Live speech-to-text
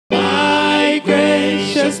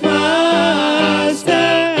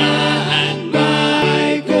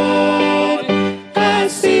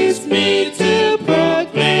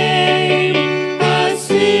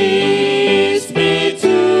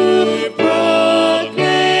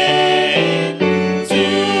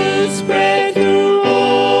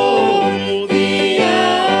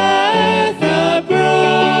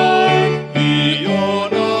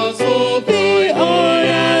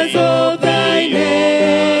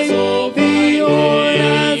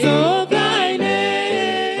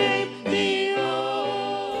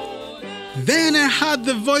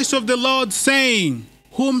voice of the Lord saying,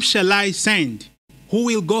 "Whom shall I send? Who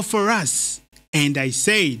will go for us?" And I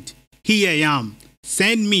said, "Here I am,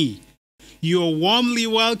 send me." You are warmly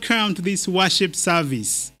welcome to this worship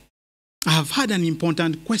service. I have had an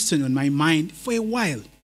important question on my mind for a while.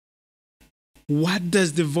 What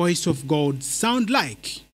does the voice of God sound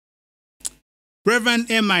like? Reverend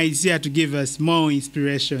Emma is here to give us more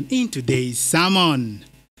inspiration in today's sermon.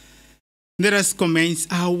 Let us commence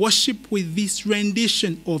our worship with this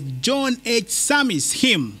rendition of John H. Sammy's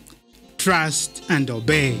hymn, "Trust and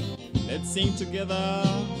Obey." Let's sing together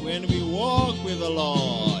when we walk with the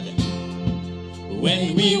Lord.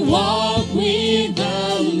 When we walk with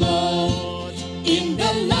the Lord in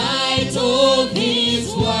the light of His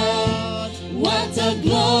word, what a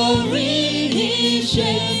glory He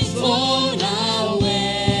sheds on our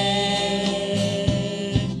way.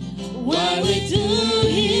 While we do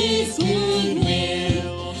His good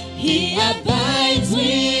will, He abides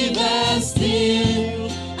with us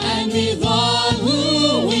still, and with all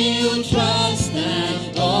who will trust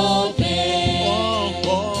and obey.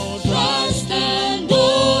 Trust and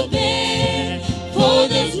obey, for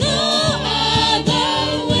there's no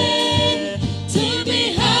other way to be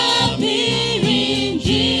happy in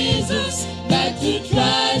Jesus but to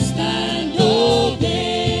trust and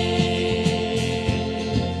obey.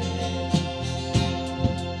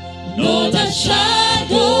 Not a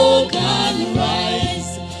shadow can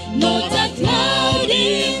rise, not a cloud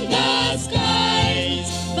in the skies,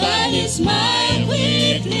 but His smile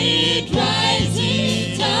quickly drives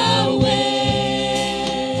it away.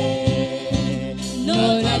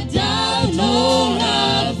 Not a doubt nor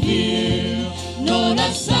a fear, not a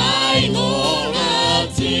sign nor a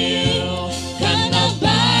tear can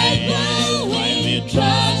abide when we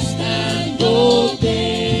trust and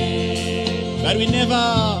obey. But we never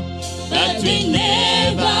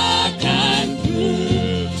can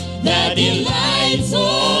prove the delights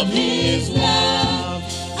of His love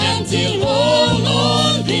until all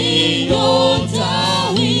on the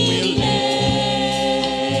altar we lay.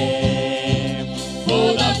 For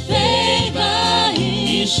the favor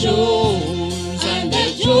He shows and the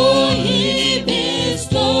joy He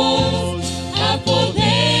bestows are for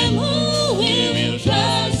them who will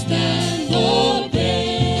trust and obey.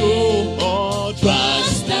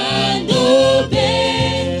 Trust and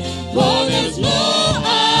obey, for there's no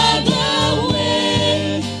other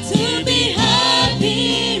way to be happy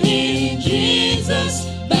in Jesus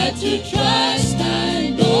but to trust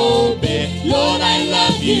and obey. Lord, I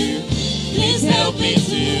love you, please help me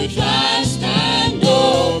to trust and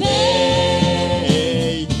obey.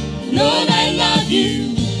 Lord, I love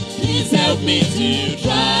you, please help me to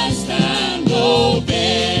trust and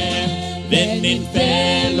obey. Then in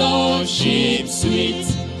fellowship sweet,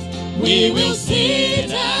 we will sit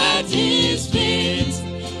at His feet,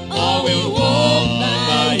 or we'll walk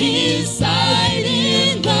by His side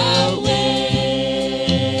in the way.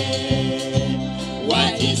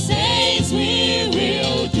 What He says we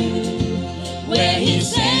will do, where He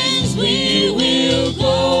sends we will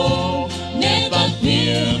go. Never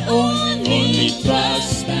fear, only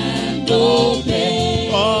trust and obey.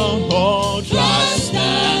 Trust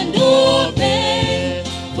and obey,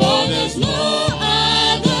 for there's no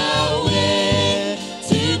other way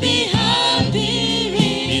to be happy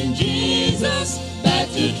in Jesus but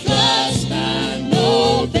to trust and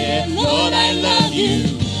obey. Lord, I love you,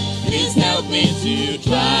 please help me to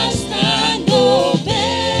trust and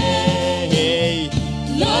obey.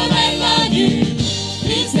 Lord, I love you,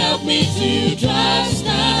 please help me to trust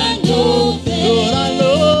and obey. Lord, I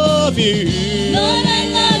love you. Lord, I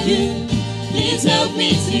love you, please help me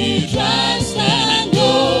to trust and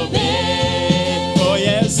obey. Oh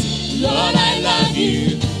yes. Lord, I love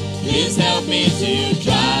you, please help me to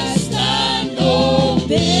trust and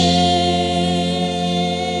obey.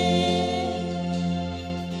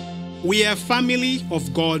 We are a family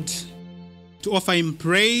of God to offer Him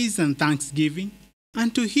praise and thanksgiving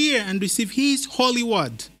and to hear and receive His holy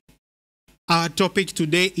word. Our topic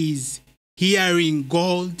today is hearing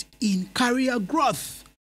God in career growth.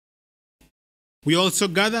 We also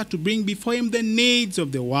gather to bring before Him the needs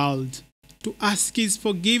of the world, to ask His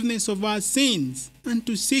forgiveness of our sins, and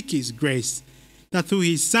to seek His grace, that through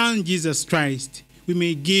His Son Jesus Christ we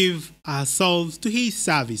may give ourselves to His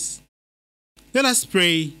service. Let us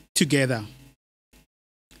pray together.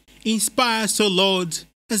 Inspire us, O Lord,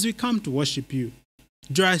 as we come to worship You.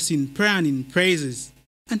 Draw us in prayer and in praises,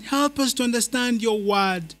 and help us to understand Your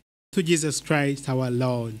word through Jesus Christ our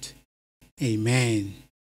Lord. Amen.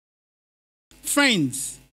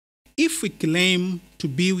 Friends, if we claim to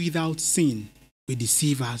be without sin, we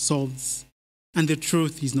deceive ourselves, and the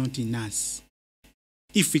truth is not in us.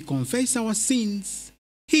 If we confess our sins,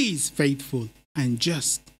 He is faithful and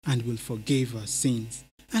just and will forgive our sins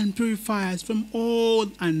and purify us from all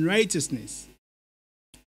unrighteousness.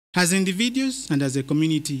 As individuals and as a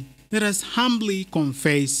community, let us humbly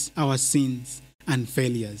confess our sins and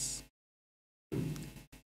failures.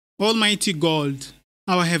 Almighty God,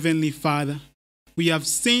 our Heavenly Father, we have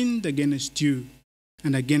sinned against you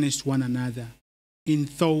and against one another in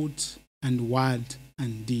thought and word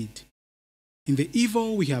and deed, in the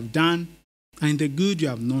evil we have done and in the good we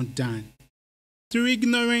have not done, through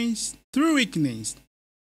ignorance, through weakness,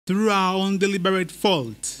 through our own deliberate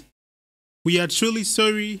fault. We are truly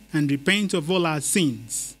sorry and repent of all our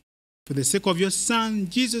sins for the sake of your Son,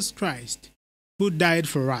 Jesus Christ, who died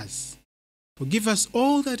for us. Forgive us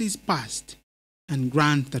all that is past and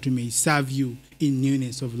grant that we may serve you in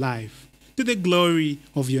newness of life, to the glory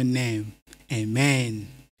of your name. Amen.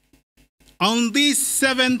 On this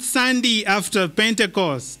seventh Sunday after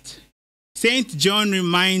Pentecost, St. John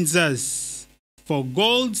reminds us, for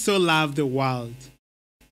God so loved the world,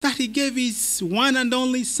 that he gave his one and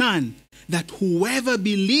only Son, that whoever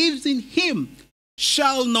believes in him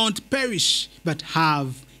shall not perish, but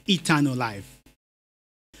have eternal life.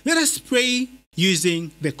 Let us pray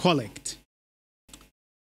using the collect.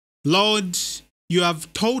 Lord, you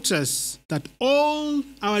have taught us that all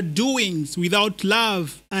our doings without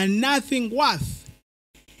love are nothing worth.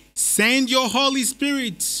 Send your Holy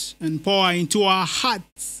Spirit and pour into our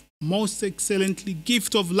hearts most excellently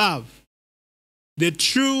gift of love, the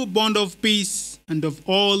true bond of peace and of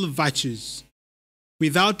all virtues,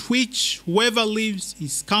 without which whoever lives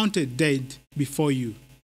is counted dead before you.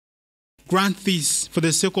 Grant this for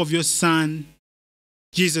the sake of your Son,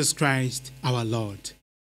 Jesus Christ, our Lord.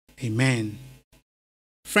 Amen.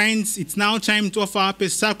 Friends, it's now time to offer up a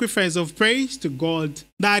sacrifice of praise to God,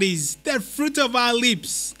 that is the fruit of our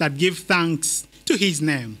lips that give thanks to his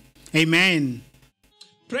name. Amen.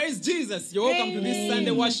 Praise Jesus. You're welcome to this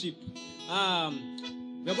Sunday worship.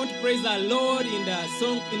 We're going to praise our Lord in a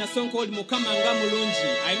song called Mukamanga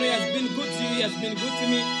Mulungi. I know he has been good to you, he has been good to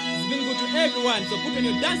me, he's been good to everyone. So put on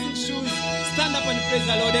your dancing shoes, stand up and praise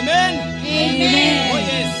the Lord. Amen? Amen. Oh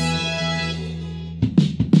yes.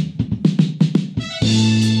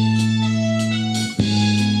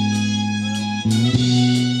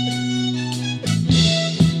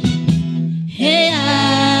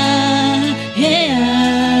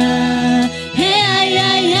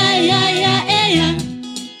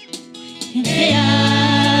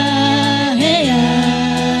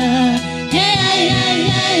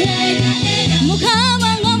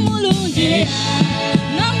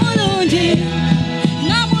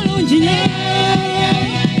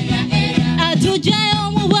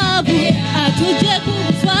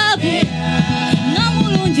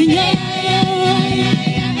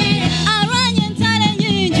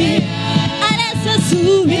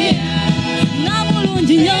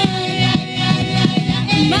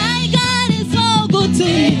 My God is so good to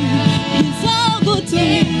me. He's so good to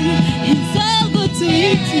me. He's so good to me.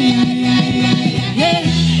 Yeah,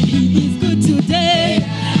 he is good today.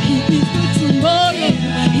 He is good tomorrow.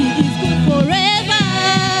 He is good forever.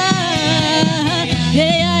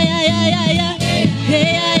 Hey, yeah, yeah, yeah, yeah, yeah. Hey,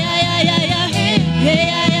 yeah, yeah, yeah, yeah.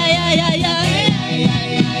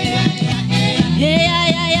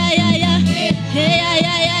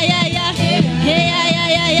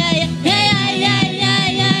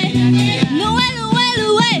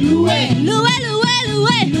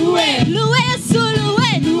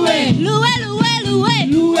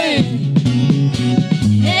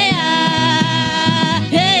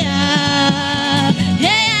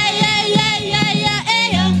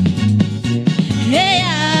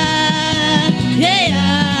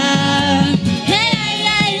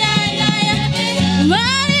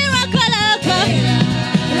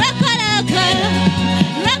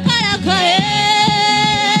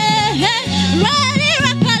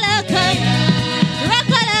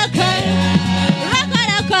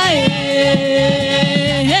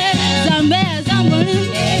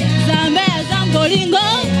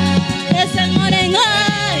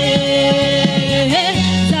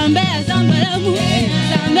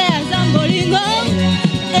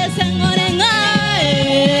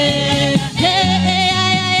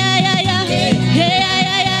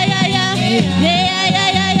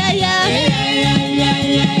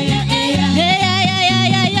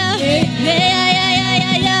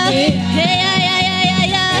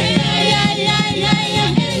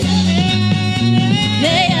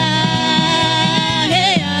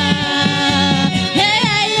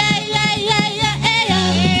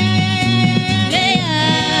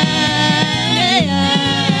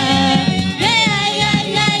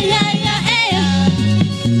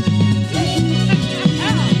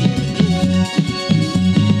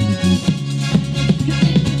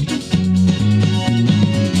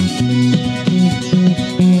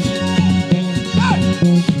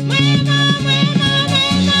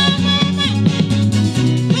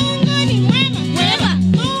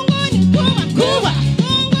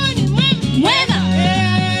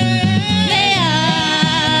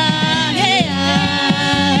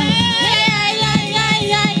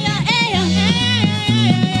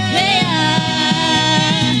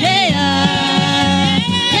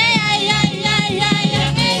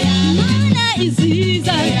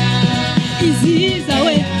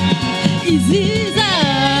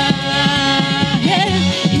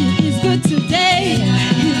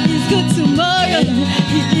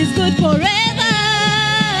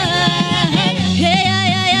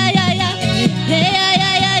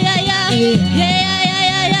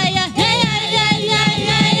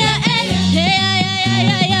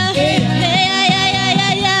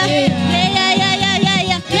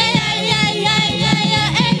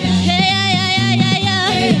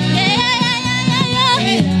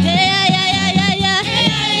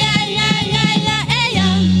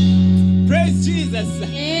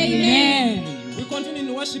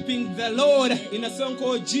 Lord in a song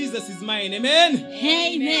called Jesus is Mine. Amen?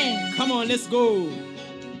 Amen. Come on, let's go.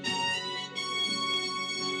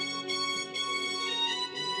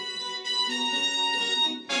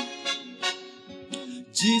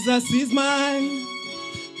 Jesus is mine.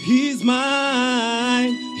 He's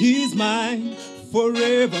mine. He's mine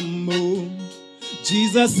forevermore.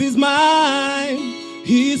 Jesus is mine.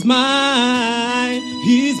 He's mine.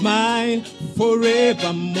 He's mine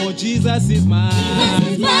forevermore. Jesus is mine.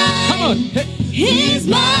 Jesus is mine. Come on. Hey. He's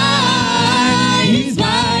mine. He's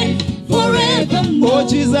mine forevermore. Oh,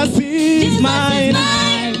 Jesus is mine.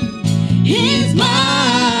 He's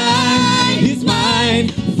mine. He's mine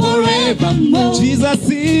forevermore. Jesus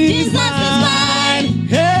is mine.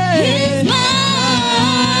 Hey. He's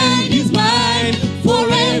mine. He's mine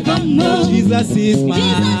forevermore. Jesus is mine.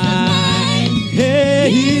 Hey,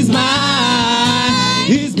 he's mine.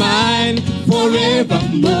 He's mine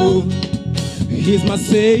forevermore. He's my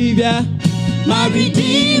savior, my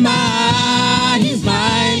redeemer. He's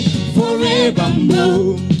mine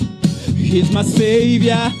forevermore. He's my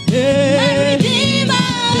savior, hey,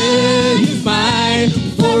 hey, he's mine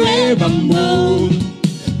forevermore.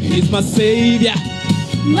 He's my savior,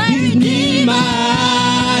 My redeemer.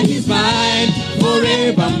 He's mine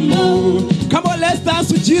forevermore. Come on, let's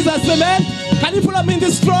dance with Jesus, amen. Can you follow me in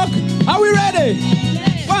this stroke? Are we ready?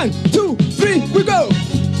 1, 2, 3, we go.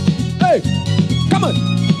 Hey, come on.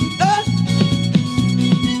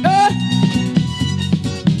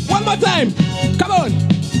 One more time. Come on.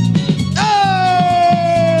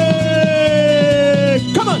 Hey,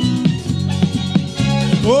 come on.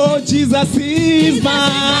 Oh, Jesus is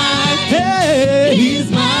mine. Hey,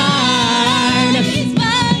 he's mine. He's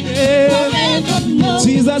mine Hey. forevermore.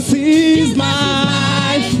 Jesus is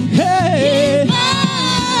mine. Hey,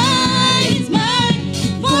 He's mine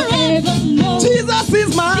forevermore. Jesus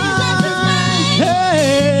is mine.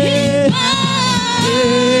 Hey,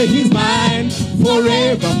 hey, he's mine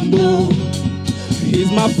forevermore.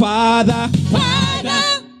 He's my Father. Father,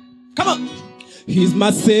 Come on. He's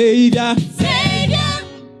my Savior. Savior,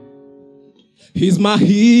 He's my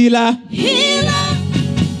healer. Healer,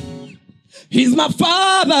 He's my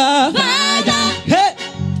Father. Father, Hey,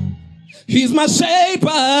 he's my shaper.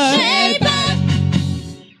 Shaper,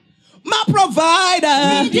 My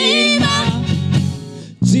provider. Redeemer.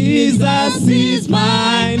 Jesus is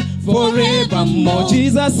mine forevermore.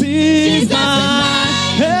 Jesus is mine.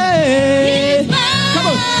 Hey, come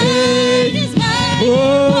on. Hey. He's mine Oh,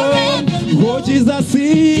 forevermore. oh, Jesus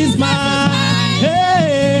is mine.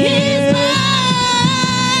 Hey,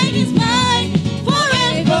 He's mine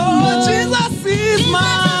forevermore. oh, Jesus is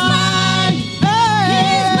mine.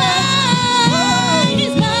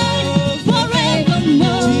 He's mine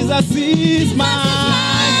forevermore. Jesus is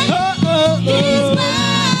mine. Oh, oh,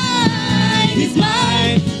 He's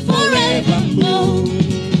mine forevermore.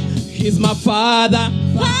 He's my Father.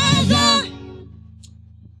 Father,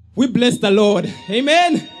 We bless the Lord.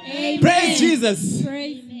 Amen. Amen. Praise Jesus.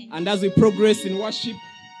 Praise. And as we progress in worship,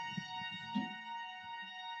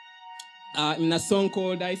 in a song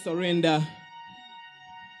called I Surrender,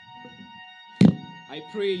 I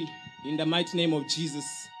pray in the mighty name of Jesus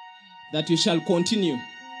that you shall continue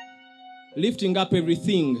lifting up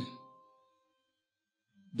everything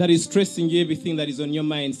that is stressing you, everything that is on your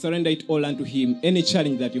mind. Surrender it all unto Him, any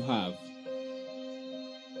challenge that you have.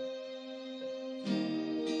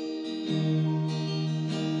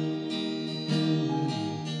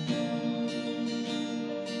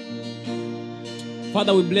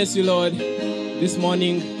 Father, we bless you, Lord, this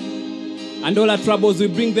morning. And all our troubles, we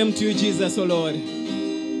bring them to you, Jesus, oh Lord.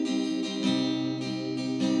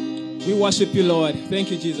 We worship you, Lord. Thank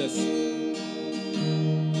you, Jesus.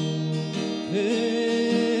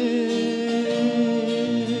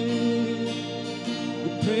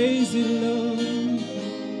 We praise you, Lord.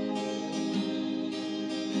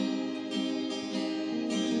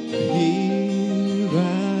 Here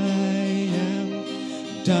I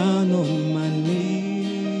am, down on my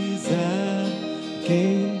knees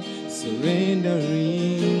again,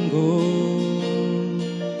 surrendering all,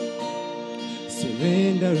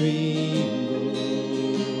 surrendering all.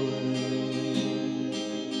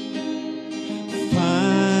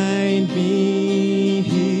 Find me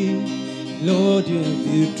here, Lord, you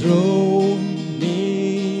have drawn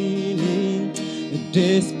me in,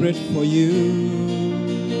 desperate for you,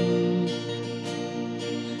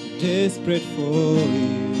 desperate for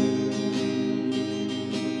you.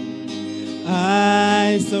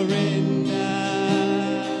 I surrender.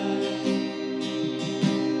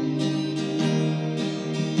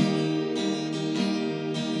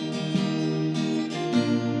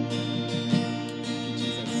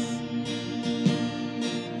 Jesus.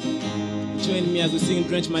 me as we sing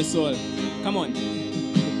Drench My Soul. Come on.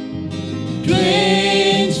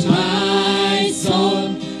 Drench my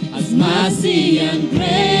soul as mercy and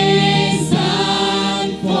grace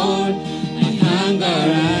unfold. I hunger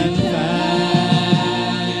and thirst.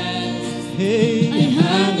 Hey. I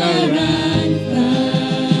hunger and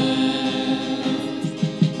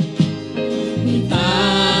thirst. With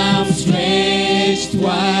arms stretched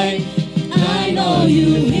wide, I know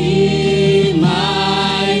you hear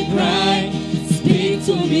my cry. Speak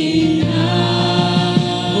to me now.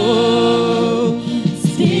 Oh.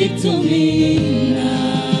 Speak to me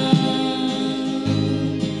now.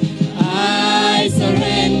 I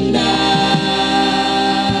surrender.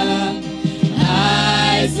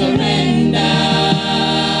 I surrender.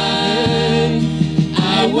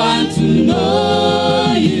 I want to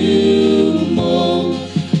know you more.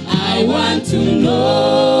 I want to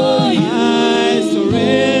know you. I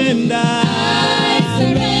surrender. I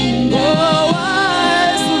surrender. Oh,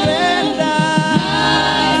 I surrender. I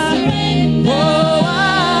surrender. Oh, I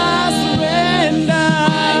surrender. I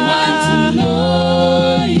want to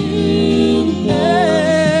know you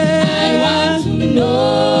more. I want to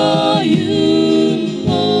know you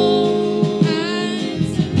more.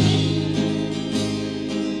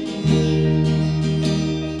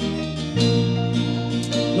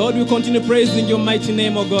 Lord, we continue praising your mighty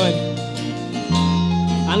name, O God.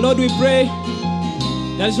 And Lord, we pray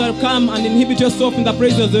that you shall come and inhibit yourself in the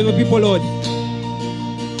praises of your people, Lord.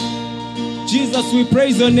 Jesus, we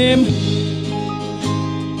praise your name.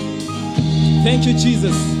 Thank you,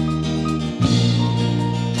 Jesus.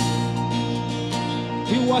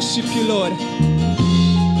 We worship you, Lord.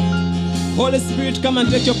 Holy Spirit, come and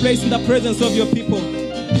take your place in the presence of your people.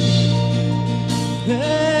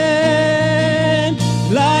 And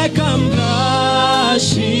like I'm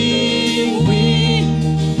rushing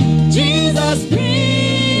wind, Jesus,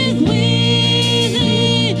 breathe with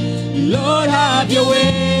me. Lord, have your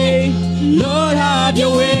way. Lord, have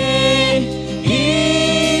your way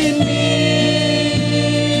in me.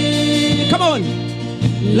 Come on.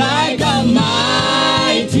 Like a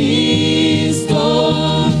mighty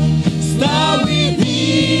storm, star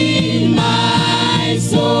within my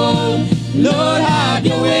soul. Lord, have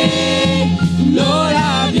your way. Lord,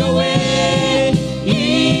 have your way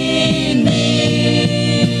in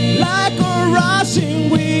me. Like a rushing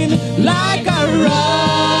wind, like a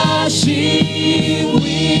rushing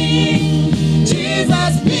wind.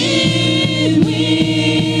 Jesus, be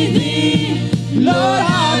with me. Lord,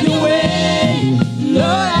 have your way.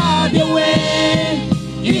 Lord, have your way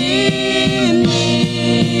in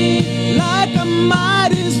me. Like a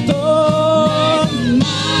mighty storm,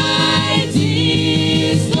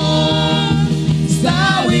 Mighty storm,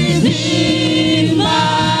 star within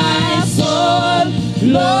my soul.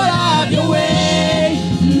 Lord, have your way.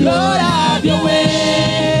 Lord, have your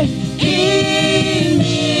way in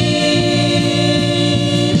me.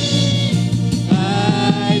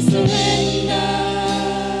 I surrender.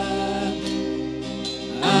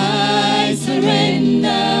 I surrender.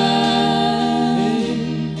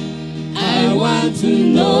 I want to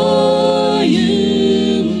know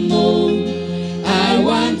you more. I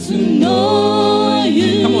want to know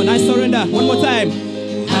you. Come on, I surrender. One more time.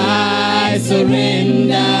 I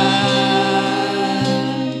surrender.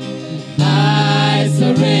 I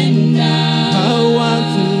surrender. I want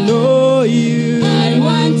to know you. I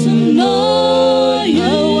want to know you.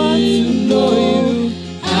 I want to know you.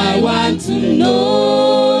 I want to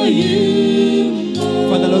know you.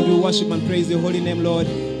 Father, Lord, we worship and praise your holy name, Lord.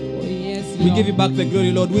 Oh, yes, We give you back the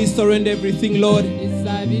glory, Lord. We surrender everything, Lord,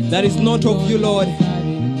 that is not of you, Lord.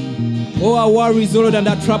 Oh, our worries, Lord, and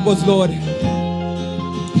our troubles, Lord.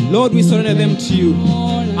 Lord, we surrender them to you.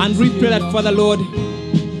 And we pray that, Father, Lord,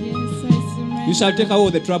 you shall take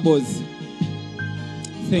away the troubles.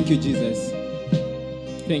 Thank you, Jesus.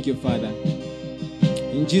 Thank you, Father.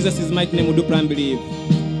 In Jesus' mighty name, we do pray and believe.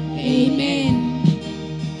 Amen.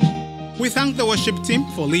 We thank the worship team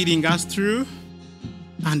for leading us through,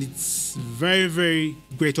 and it's very, very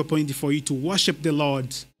great opportunity for you to worship the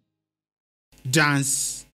Lord,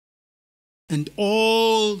 dance, and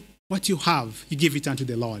all what you have, you give it unto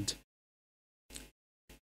the Lord.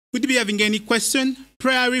 Would you be having any question,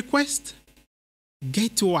 prayer request?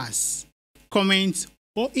 Get to us, comment,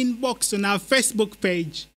 or inbox on our Facebook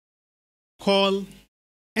page. Call,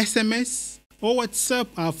 SMS, or WhatsApp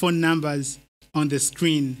our phone numbers on the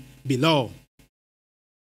screen below.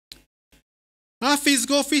 Our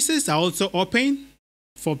physical offices are also open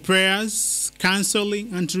for prayers,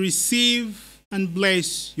 counseling, and to receive and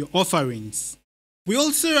bless your offerings. We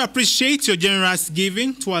also appreciate your generous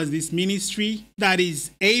giving towards this ministry that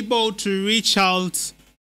is able to reach out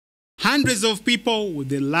hundreds of people with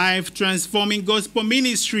the life-transforming gospel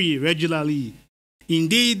ministry regularly.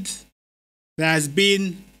 Indeed, there has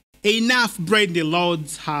been enough bread in the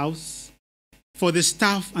Lord's house for the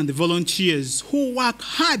staff and the volunteers who work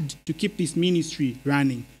hard to keep this ministry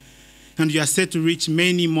running. And you are set to reach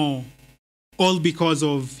many more, all because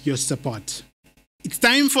of your support. It's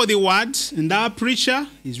time for the word, and our preacher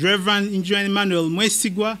is Reverend Injuan Emmanuel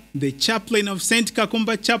Mwesigwa, the chaplain of St.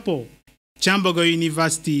 Kakumba Chapel, Chambogo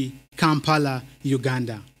University, Kampala,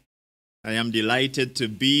 Uganda. I am delighted to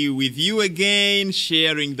be with you again,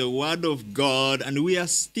 sharing the word of God, and we are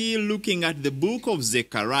still looking at the book of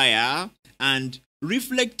Zechariah and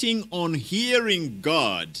reflecting on hearing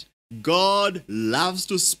God. God loves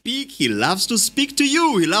to speak. He loves to speak to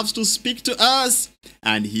you. He loves to speak to us,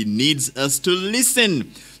 and he needs us to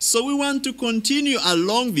listen. So we want to continue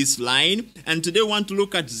along this line, and today we want to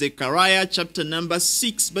look at Zechariah chapter number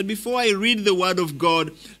 6. But before I read the word of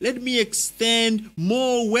God, let me extend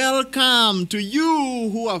more welcome to you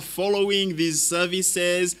who are following these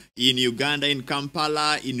services in Uganda, in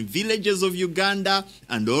Kampala, in villages of Uganda,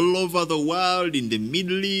 and all over the world, in the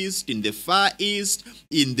Middle East, in the Far East,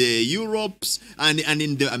 in the Europes, and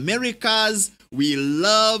in the Americas. We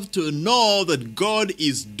love to know that God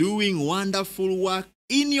is doing wonderful work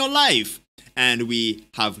in your life, and we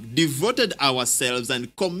have devoted ourselves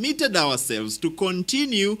and committed ourselves to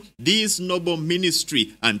continue this noble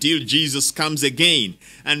ministry until Jesus comes again.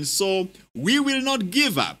 And so we will not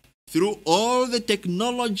give up. Through all the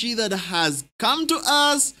technology that has come to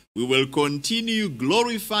us, we will continue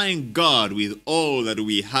glorifying God with all that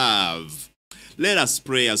we have. Let us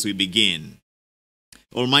pray as we begin.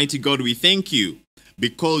 Almighty God, we thank you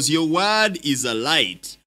because your word is a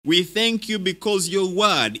light. We thank you because your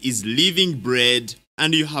word is living bread,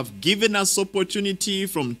 and you have given us opportunity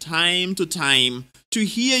from time to time to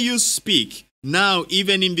hear you speak. Now,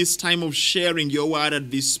 even in this time of sharing your word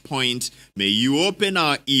at this point, may you open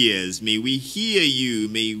our ears. May we hear you.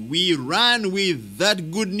 May we run with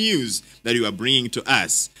that good news that you are bringing to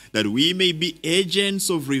us, that we may be agents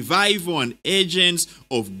of revival and agents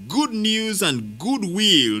of good news and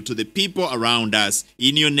goodwill to the people around us.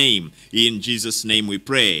 In your name, in Jesus' name we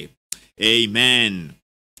pray. Amen.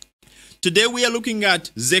 Today we are looking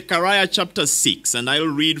at Zechariah chapter 6, and I'll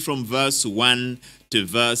read from verse 1 to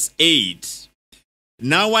verse 8.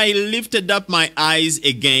 Now I lifted up my eyes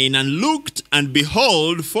again and looked, and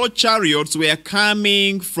behold, 4 chariots were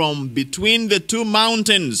coming from between the 2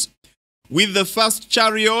 mountains. With the first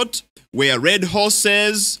chariot were red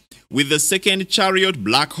horses, with the second chariot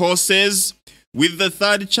black horses, with the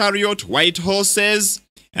third chariot white horses,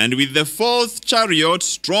 and with the fourth chariot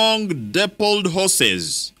strong dappled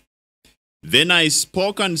horses. Then I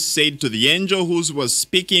spoke and said to the angel who was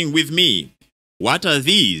speaking with me, "What are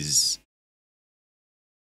these?"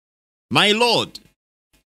 "My Lord,"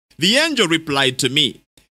 the angel replied to me,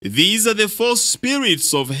 "These are the 4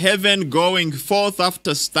 spirits of heaven going forth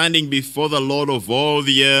after standing before the Lord of all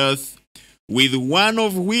the earth, with one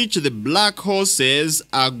of which the black horses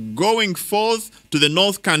are going forth to the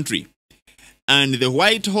north country, and the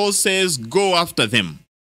white horses go after them,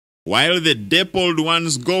 while the dappled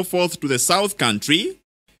ones go forth to the south country.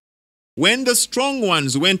 When the strong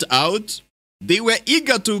ones went out, they were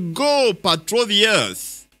eager to go patrol the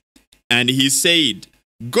earth. And he said,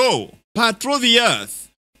 'Go, patrol the earth.'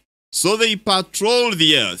 So they patrolled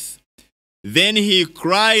the earth. Then he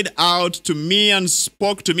cried out to me and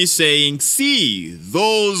spoke to me, saying, 'See,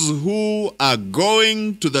 those who are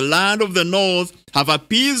going to the land of the north have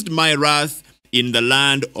appeased my wrath in the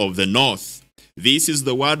land of the north.'" This is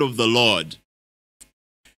the word of the Lord.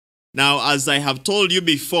 Now, as I have told you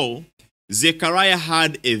before, Zechariah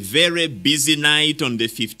had a very busy night on the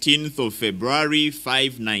 15th of February,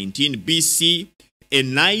 519 BC, a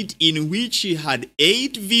night in which he had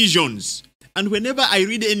 8 visions. And whenever I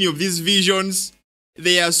read any of these visions,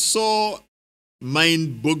 they are so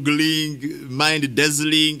mind-boggling,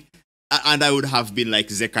 mind-dazzling, and I would have been like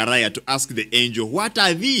Zechariah to ask the angel, "What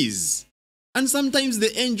are these?" And sometimes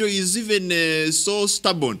the angel is even so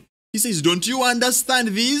stubborn. He says, "Don't you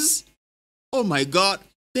understand these?" Oh my God,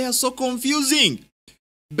 they are so confusing.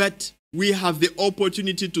 But we have the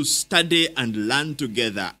opportunity to study and learn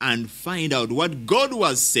together and find out what God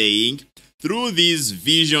was saying through these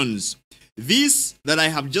visions. This that I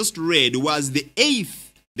have just read was the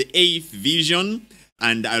eighth vision,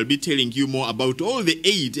 and I'll be telling you more about all the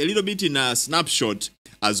 8, a little bit in a snapshot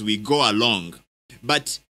as we go along.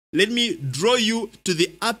 But let me draw you to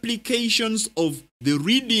the applications of the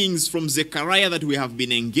readings from Zechariah that we have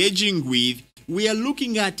been engaging with. We are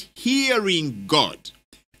looking at hearing God.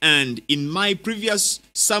 And in my previous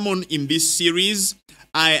sermon in this series,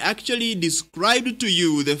 I actually described to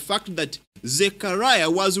you the fact that Zechariah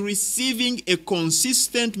was receiving a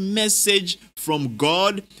consistent message from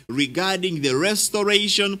God regarding the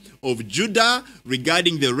restoration of Judah,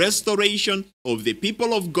 regarding the restoration of the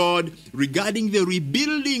people of God, regarding the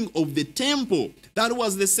rebuilding of the temple. That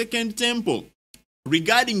was the second temple.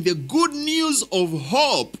 Regarding the good news of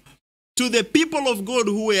hope to the people of God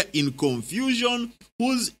who were in confusion,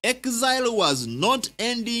 whose exile was not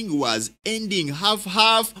ending, was ending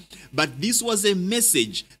half-half. But this was a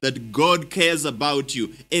message that God cares about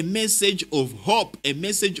you, a message of hope, a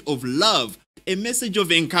message of love, a message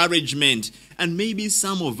of encouragement. And maybe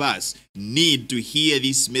some of us need to hear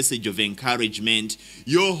this message of encouragement.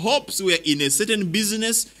 Your hopes were in a certain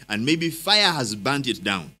business, and maybe fire has burnt it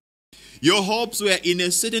down. Your hopes were in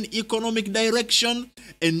a certain economic direction,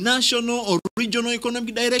 a national or regional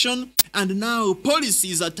economic direction, and now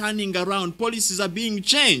policies are turning around, policies are being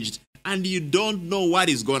changed, and you don't know what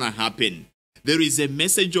is going to happen. There is a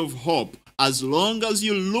message of hope as long as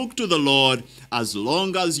you look to the Lord, as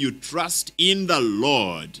long as you trust in the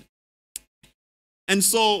Lord. And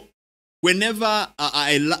so, whenever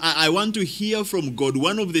I want to hear from God,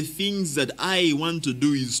 one of the things that I want to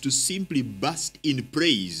do is to simply burst in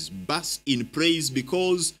praise. Burst in praise,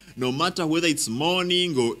 because no matter whether it's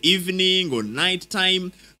morning or evening or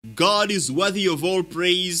nighttime, God is worthy of all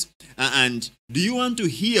praise. And do you want to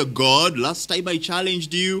hear God? Last time I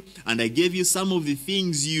challenged you and I gave you some of the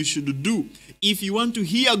things you should do. If you want to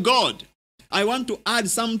hear God, I want to add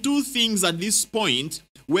some two things at this point.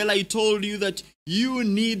 Well, I told you that you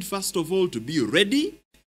need, first of all, to be ready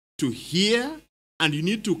to hear, and you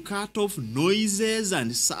need to cut off noises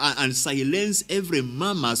and silence every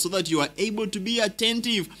murmur so that you are able to be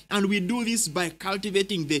attentive. And we do this by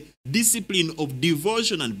cultivating the discipline of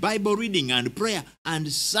devotion and Bible reading and prayer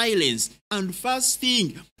and silence and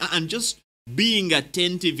fasting and just being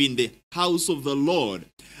attentive in the house of the Lord.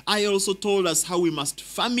 I also told us how we must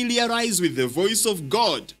familiarize with the voice of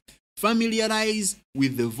God. Familiarize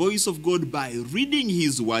with the voice of God by reading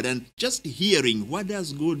His word and just hearing, what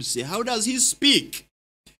does God say? How does He speak?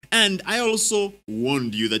 And I also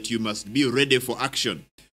warned you that you must be ready for action,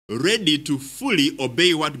 ready to fully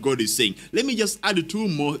obey what God is saying. Let me just add two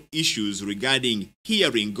more issues regarding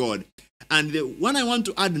hearing God. And the one I want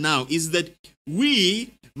to add now is that we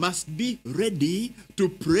must be ready to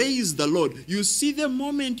praise the Lord. You see, the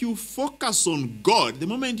moment you focus on God, the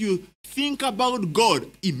moment you think about God,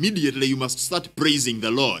 immediately you must start praising the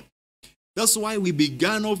Lord. That's why we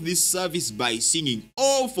began off this service by singing,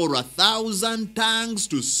 "Oh, for 1,000 tongues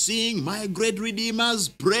to sing my great Redeemer's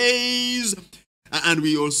praise." And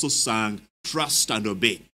we also sang, "Trust and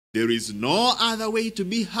obey." There is no other way to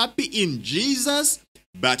be happy in Jesus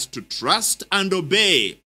but to trust and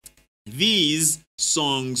obey. These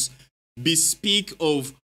songs bespeak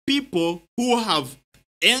of people who have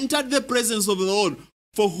entered the presence of the Lord,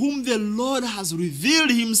 for whom the Lord has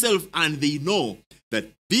revealed Himself, and they know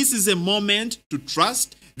that this is a moment to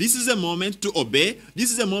trust, this is a moment to obey,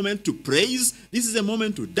 this is a moment to praise, this is a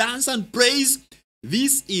moment to dance and praise.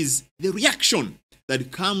 This is the reaction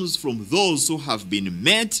that comes from those who have been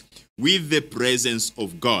met with the presence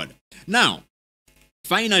of God. Now,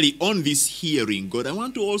 finally, on this hearing God, I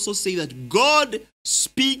want to also say that God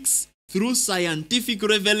speaks through scientific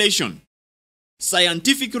revelation.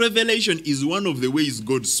 Scientific revelation is one of the ways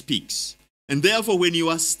God speaks. And therefore, when you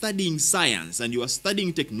are studying science and you are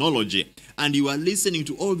studying technology and you are listening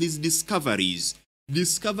to all these discoveries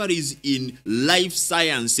in life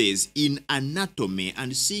sciences, in anatomy,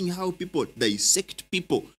 and seeing how people dissect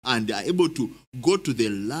people and are able to go to the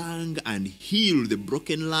lung and heal the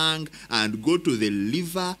broken lung, and go to the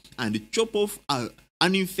liver and chop off an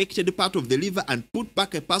uninfected part of the liver and put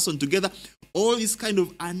back a person together. All these kind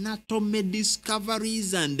of anatomy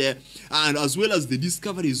discoveries and as well as the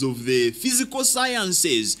discoveries of the physical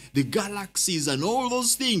sciences, the galaxies and all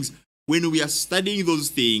those things. When we are studying those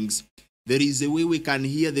things, there is a way we can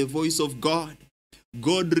hear the voice of God.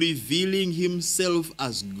 God revealing Himself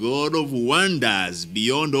as God of wonders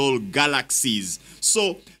beyond all galaxies.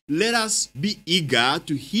 So let us be eager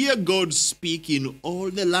to hear God speak in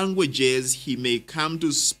all the languages He may come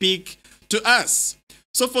to speak to us.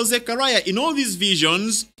 So for Zechariah, in all these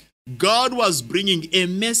visions, God was bringing a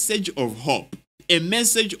message of hope, a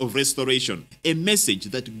message of restoration, a message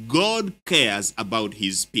that God cares about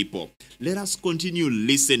His people. Let us continue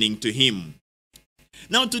listening to Him.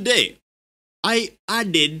 Now today, I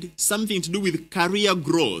added something to do with career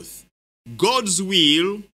growth. God's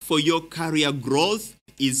will for your career growth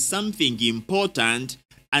is something important,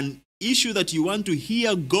 an issue that you want to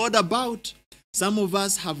hear God about. Some of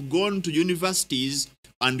us have gone to universities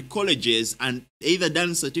and colleges and either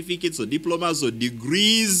done certificates or diplomas or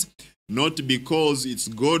degrees, not because it's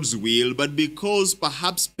God's will, but because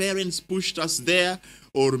perhaps parents pushed us there,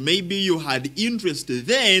 or maybe you had interest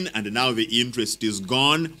then and now the interest is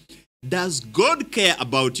gone. Does God care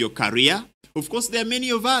about your career? Of course, there are many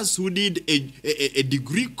of us who did a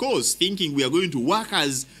degree course thinking we are going to work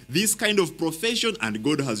as this kind of profession, and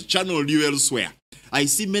God has channeled you elsewhere. I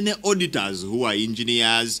see many auditors who are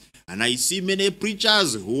engineers, and I see many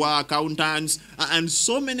preachers who are accountants, and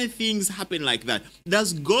so many things happen like that.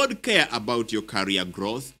 Does God care about your career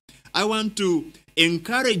growth? I want to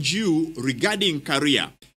encourage you regarding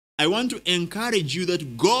career. I want to encourage you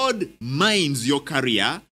that God minds your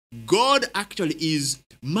career. God actually is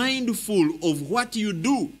mindful of what you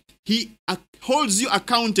do. He holds you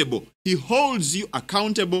accountable. He holds you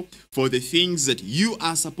accountable for the things that you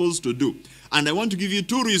are supposed to do. And I want to give you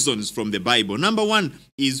two reasons from the Bible. Number one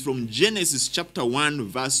is from Genesis chapter 1,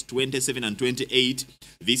 verse 27 and 28.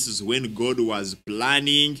 This is when God was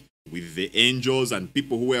planning with the angels and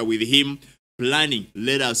people who were with him, planning,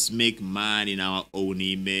 let us make man in our own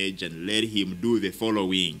image and let him do the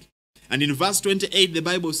following. And in verse 28, the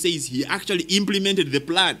Bible says he actually implemented the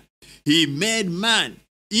plan. He made man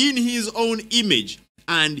in his own image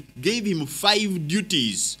and gave him 5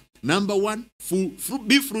 duties. Number 1,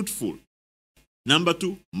 be fruitful. Number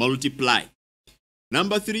 2, multiply.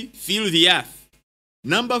 Number 3, fill the earth.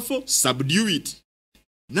 Number 4, subdue it.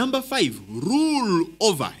 Number 5, rule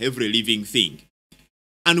over every living thing.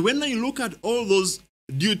 And when I look at all those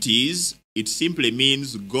duties, it simply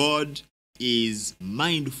means God is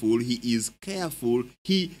mindful, he is careful,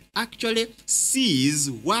 he actually sees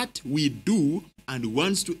what we do and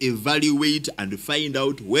wants to evaluate and find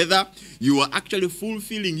out whether you are actually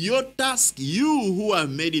fulfilling your task. You who are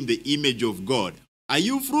made in the image of God, are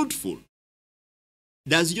you fruitful?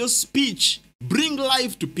 Does your speech bring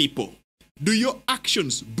life to people? Do your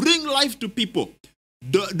actions bring life to people?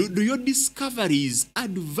 Do your discoveries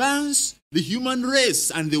advance the human race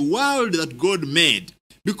and the world that God made?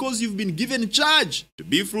 Because you've been given charge to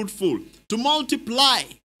be fruitful, to multiply.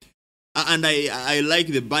 And I like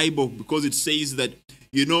the Bible because it says that,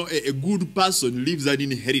 you know, a good person leaves an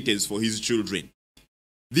inheritance for his children.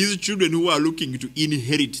 These children who are looking to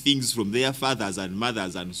inherit things from their fathers and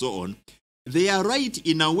mothers and so on, they are right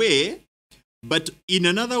in a way, but in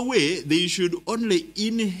another way, they should only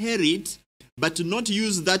inherit but not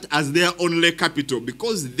use that as their only capital,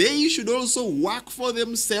 because they should also work for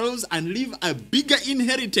themselves and leave a bigger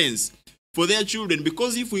inheritance for their children.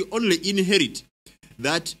 Because if we only inherit,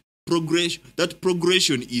 that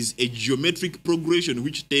progression is a geometric progression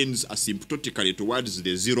which tends asymptotically towards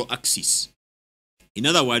the zero axis. In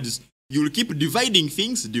other words, you will keep dividing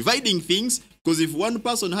things, because if one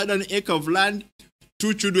person had an acre of land,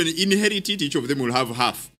 2 children inherit it, each of them will have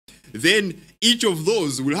half. Then each of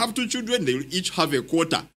those will have 2 children, they will each have a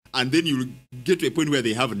quarter, and then you will get to a point where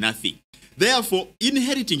they have nothing. Therefore,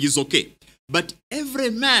 inheriting is okay. But every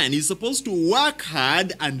man is supposed to work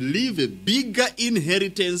hard and leave a bigger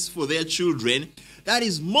inheritance for their children. That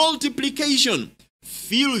is multiplication.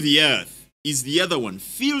 Fill the earth is the other one.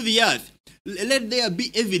 Fill the earth. Let there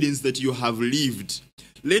be evidence that you have lived.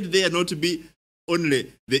 Let there not be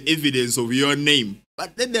only the evidence of your name,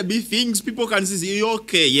 but let there be things people can see,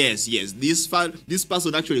 okay, yes, this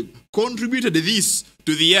person actually contributed this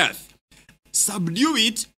to the earth. Subdue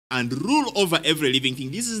it and rule over every living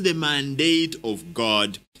thing. This is the mandate of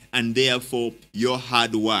God, and therefore your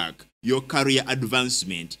hard work, your career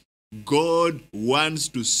advancement. God wants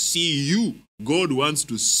to see you. God wants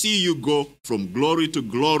to see you go from glory to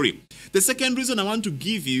glory. The second reason I want to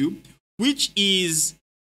give you, which is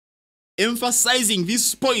emphasizing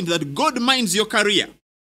this point that God minds your career,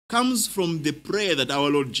 comes from the prayer that our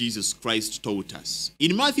Lord Jesus Christ taught us.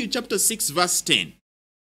 In Matthew chapter 6 verse 10,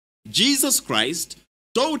 Jesus Christ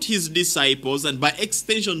taught his disciples, and by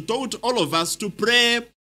extension taught all of us, to pray,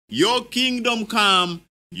 your kingdom come,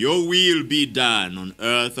 your will be done on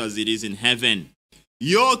earth as it is in heaven.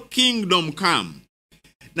 Your kingdom come.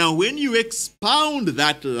 Now when you expound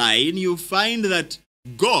that line, you find that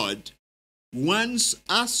God wants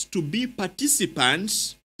us to be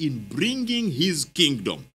participants in bringing his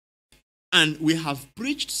kingdom. And we have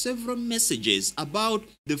preached several messages about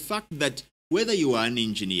the fact that whether you are an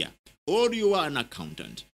engineer, or you are an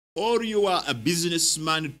accountant, or you are a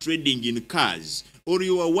businessman trading in cars, or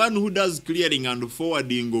you are one who does clearing and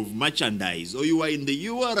forwarding of merchandise, or you are in the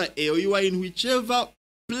URA, or you are in whichever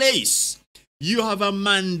place, you have a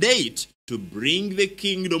mandate to bring the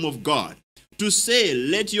kingdom of God, to say,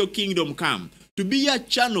 let your kingdom come, to be a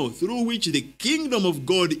channel through which the kingdom of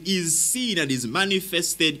God is seen and is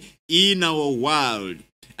manifested in our world.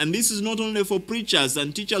 And this is not only for preachers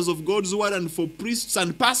and teachers of God's word and for priests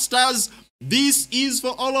and pastors. This is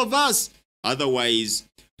for all of us. Otherwise,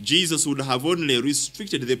 Jesus would have only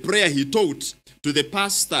restricted the prayer he taught to the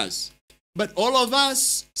pastors. But all of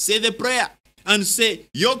us say the prayer and say,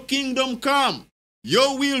 your kingdom come,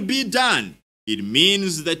 your will be done. It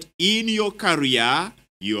means that in your career,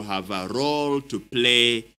 you have a role to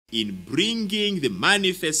play in bringing the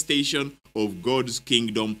manifestation of God's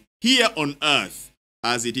kingdom here on earth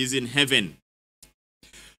as it is in heaven.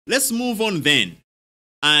 Let's move on then.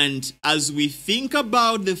 And as we think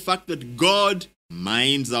about the fact that God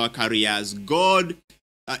minds our careers, God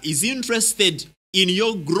is interested in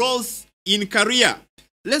your growth in career,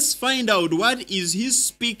 let's find out what is he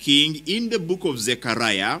speaking in the book of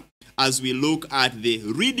Zechariah as we look at the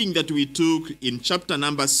reading that we took in chapter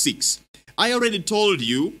number 6. I already told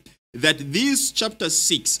you that this chapter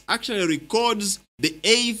 6 actually records the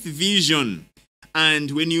 8th vision.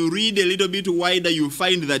 And when you read a little bit wider, you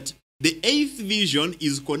find that the 8th vision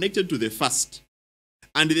is connected to the first.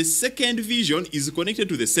 And the 2nd vision is connected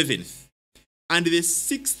to the 7th. And the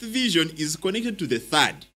 6th vision is connected to the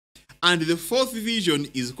 3rd. And the 4th vision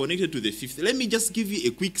is connected to the 5th. Let me just give you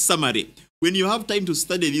a quick summary. When you have time to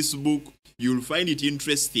study this book, you'll find it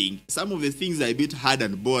interesting. Some of the things are a bit hard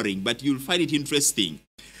and boring, but you'll find it interesting.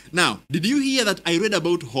 Now, did you hear that I read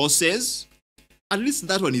about horses? At least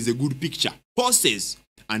that one is a good picture. Horses.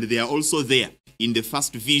 And they are also there in the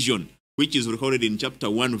first vision, which is recorded in chapter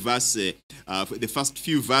 1, verse, the first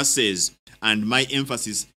few verses. And my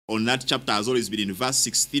emphasis on that chapter has always been in verse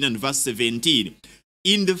 16 and verse 17.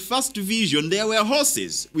 In the first vision, there were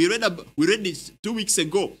horses. We read it 2 weeks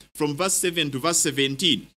ago from verse 7 to verse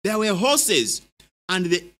 17. There were horses. And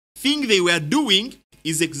the thing they were doing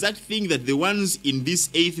is the exact thing that the ones in this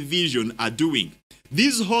 8th vision are doing.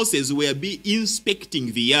 These horses were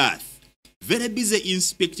inspecting the earth. Very busy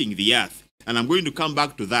inspecting the earth. And I'm going to come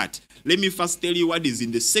back to that. Let me first tell you what is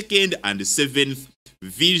in the 2nd and the 7th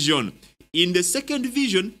vision. In the 2nd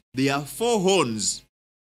vision, there are 4 horns.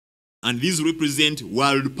 And these represent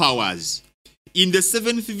world powers. In the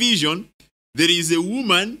 7th vision, there is a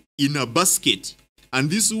woman in a basket. And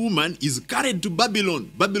this woman is carried to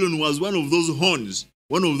Babylon. Babylon was one of those horns,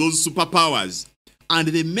 one of those superpowers. And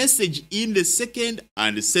the message in the 2nd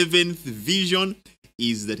and 7th vision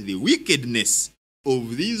is that the wickedness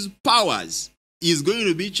of these powers is going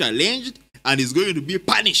to be challenged and is going to be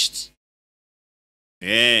punished.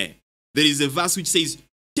 There is a verse which says,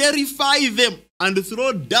 terrify them and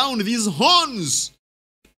throw down these horns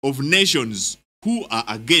of nations who are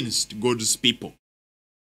against God's people.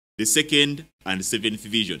 The 2nd and 7th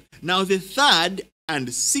vision. Now the 3rd and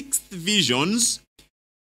 6th visions,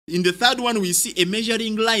 in the 3rd one we see a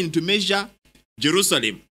measuring line to measure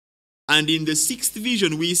Jerusalem. And in the 6th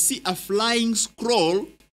vision we see a flying scroll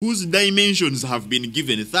whose dimensions have been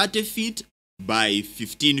given 30 feet by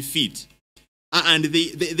 15 feet. And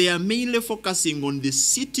they are mainly focusing on the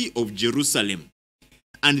city of Jerusalem.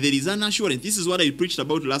 And there is an assurance. This is what I preached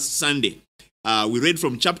about last Sunday. We read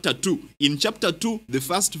from chapter 2. In chapter 2, the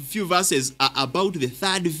first few verses are about the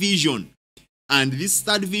 3rd vision. And this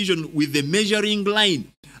 3rd vision with the measuring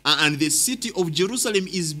line. And the city of Jerusalem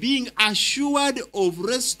is being assured of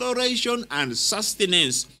restoration and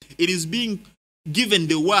sustenance. It is being given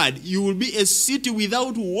the word, you will be a city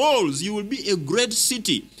without walls. You will be a great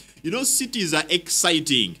city. You know, cities are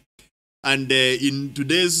exciting. And in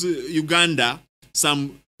today's Uganda,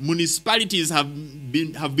 some municipalities have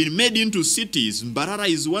been made into cities. Mbarara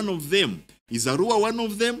is one of them. Is Arua one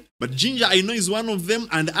of them? But Jinja, I know, is one of them,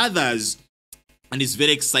 and others. And it's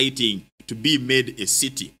very exciting to be made a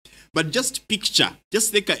city. But just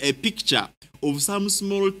take a picture of some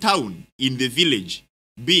small town in the village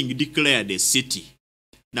being declared a city.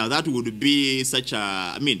 Now that would be such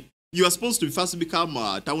a, you are supposed to first become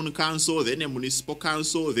a town council, then a municipal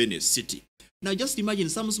council, then a city. Now just imagine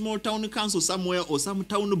some small town council somewhere or some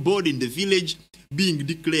town board in the village being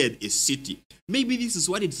declared a city. Maybe this is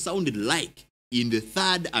what it sounded like in the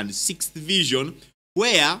 3rd and 6th vision,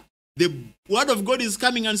 where the word of God is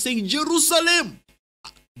coming and saying, Jerusalem,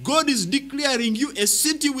 God is declaring you a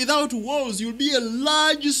city without walls. You'll be a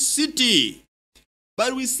large city.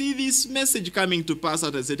 But we see this message coming to pass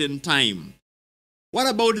at a certain time. What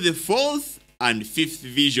about the 4th and 5th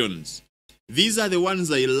visions? These are the ones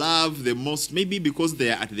I love the most, maybe because they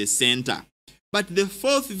are at the center. But the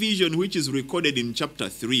 4th vision, which is recorded in chapter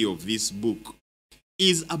 3 of this book,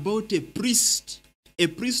 is about a priest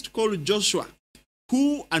called Joshua,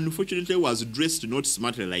 who unfortunately was dressed not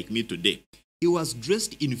smartly like me today. He was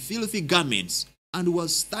dressed in filthy garments, and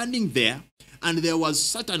was standing there, and there was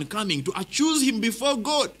Satan coming to accuse him before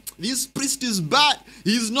God. This priest is bad.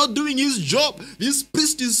 He's not doing his job. This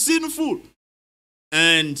priest is sinful.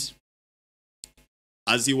 And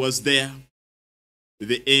as he was there,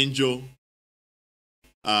 the angel,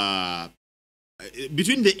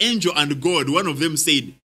 between the angel and God, one of them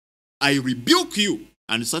said, I rebuke you.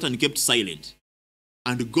 And Satan kept silent.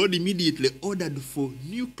 And God immediately ordered for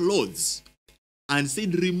new clothes and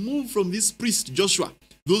said, remove from this priest Joshua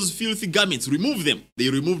those filthy garments, remove them. They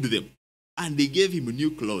removed them. And they gave him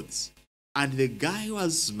new clothes. And the guy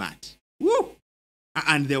was smart. Woo!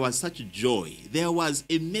 And there was such joy. There was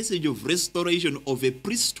a message of restoration of a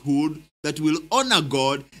priesthood that will honor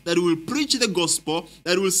God, that will preach the gospel,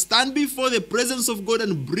 that will stand before the presence of God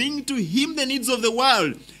and bring to him the needs of the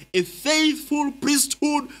world. A faithful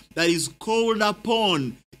priesthood that is called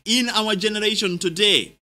upon in our generation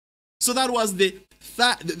today. So that was the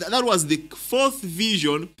fourth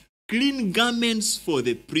vision, clean garments for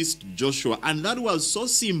the priest Joshua. And that was so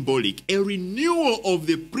symbolic, a renewal of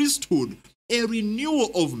the priesthood, a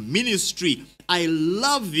renewal of ministry. I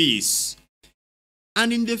love this.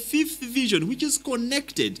 And in the fifth vision, which is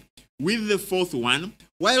connected with the fourth one,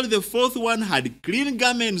 while the fourth one had clean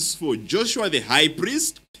garments for Joshua the high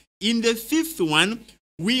priest, in the fifth one,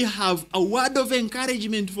 we have a word of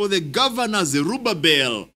encouragement for the governor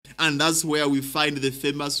Zerubbabel. And that's where we find the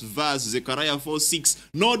famous verse, Zechariah 4:6,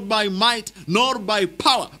 not by might, nor by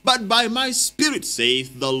power, but by my spirit,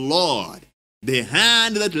 saith the Lord. The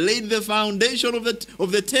hand that laid the foundation of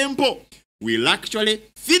the temple will actually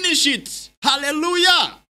finish it.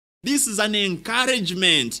 Hallelujah! This is an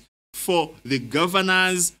encouragement for the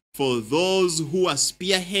governors, for those who are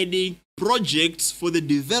spearheading projects for the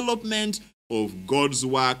development of God's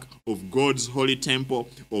work, of God's holy temple,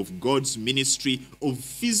 of God's ministry, of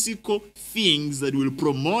physical things that will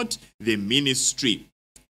promote the ministry.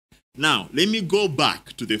 Now, let me go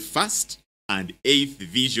back to the first and eighth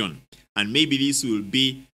vision, and maybe this will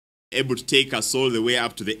be able to take us all the way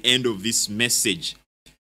up to the end of this message.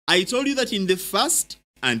 I told you that in the first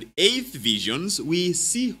and eighth visions, we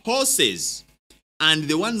see horses. And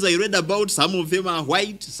the ones I read about, some of them are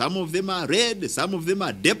white, some of them are red, some of them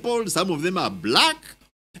are dappled, some of them are black.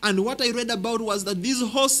 And what I read about was that these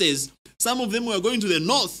horses, some of them were going to the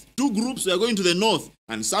north. Two groups were going to the north,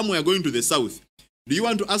 and some were going to the south. Do you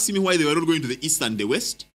want to ask me why they were not going to the east and the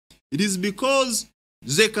west? It is because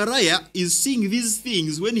Zechariah is seeing these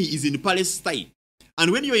things when he is in Palestine.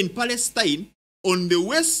 And when you are in Palestine, on the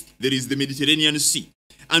west, there is the Mediterranean Sea.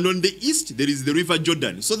 And on the east, there is the River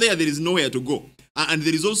Jordan. So there is nowhere to go. And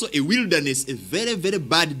there is also a wilderness, a very, very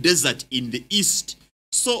bad desert in the east.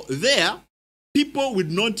 So there, people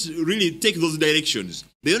would not really take those directions.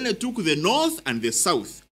 They only took the north and the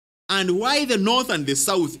south. And why the north and the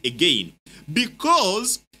south again?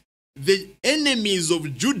 Because the enemies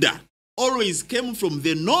of Judah always came from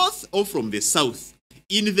the north or from the south.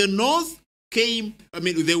 In the north came,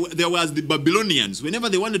 there was the Babylonians. Whenever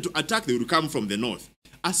they wanted to attack, they would come from the north.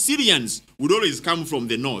 Assyrians would always come from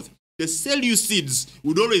the north. The Seleucids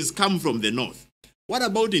would always come from the north. What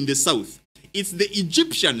about in the south? It's the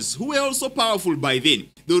Egyptians who were also powerful by then.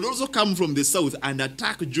 They would also come from the south and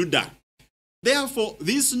attack Judah. Therefore,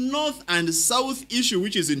 this north and south issue,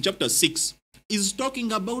 which is in chapter 6, is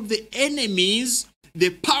talking about the enemies, the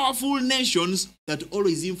powerful nations that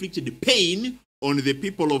always inflicted pain on the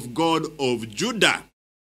people of God of Judah.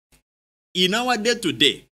 In our day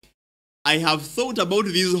today, I have thought about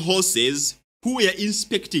these horses who were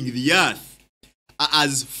inspecting the earth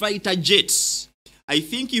as fighter jets. I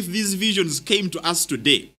think if these visions came to us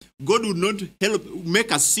today, God would not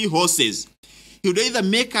make us see horses. He would either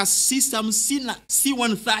make us see some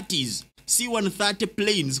C-130s. C-130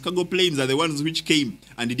 planes, cargo planes, are the ones which came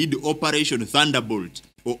and did Operation Thunderbolt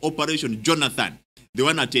or Operation Jonathan, the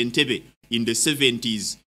one at Entebbe in the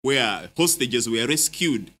 70s where hostages were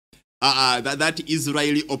rescued. That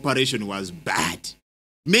Israeli operation was bad.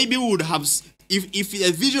 Maybe we would have, if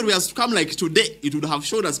a vision was to come like today, it would have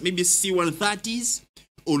showed us maybe C-130s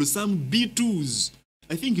or some B-2s.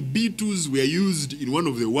 I think B-2s were used in one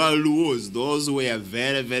of the world wars. Those were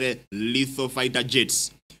very, very lethal fighter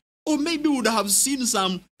jets. Or maybe we would have seen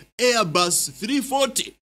some Airbus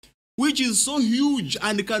 340, which is so huge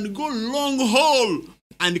and can go long haul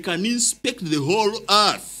and can inspect the whole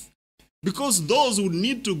earth. Because those would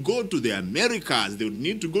need to go to the Americas, they would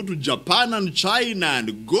need to go to Japan and China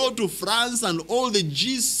and go to France and all the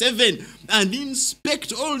G7 and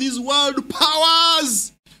inspect all these world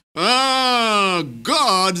powers.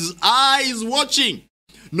 God's eye is watching.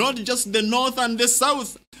 Not just the north and the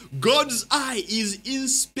south. God's eye is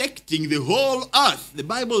inspecting the whole earth. The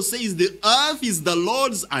Bible says the earth is the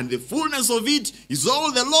Lord's and the fullness of it is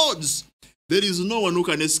all the Lord's. There is no one who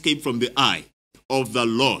can escape from the eye of the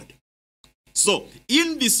Lord. So,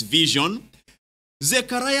 in this vision,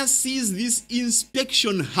 Zechariah sees this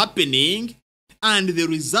inspection happening, and the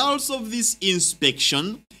results of this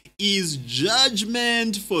inspection is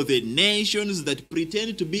judgment for the nations that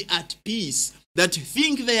pretend to be at peace, that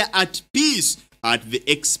think they are at peace at the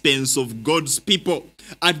expense of God's people,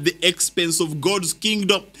 at the expense of God's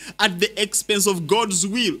kingdom, at the expense of God's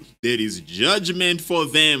will. There is judgment for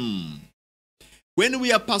them. When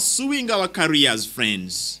we are pursuing our careers,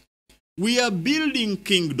 friends, we are building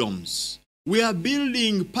kingdoms. We are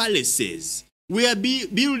building palaces. We are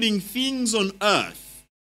building things on earth.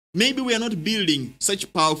 Maybe we are not building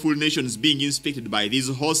such powerful nations being inspected by these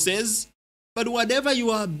horses, but whatever you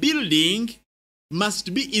are building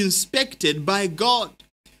must be inspected by God.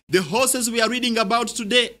 The horses we are reading about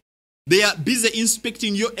today, they are busy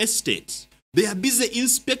inspecting your estate. They are busy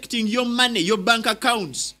inspecting your money, your bank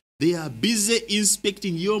accounts. They are busy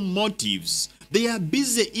inspecting your motives. They are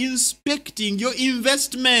busy inspecting your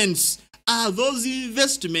investments. Are those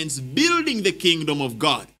investments building the kingdom of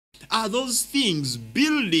God? Are those things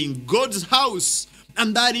building God's house?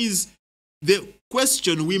 And that is the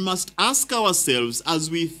question we must ask ourselves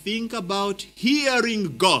as we think about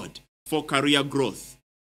hearing God for career growth.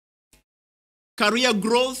 Career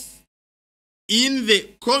growth in the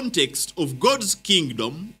context of God's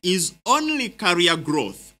kingdom is only career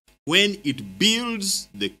growth when it builds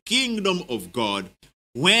the kingdom of God.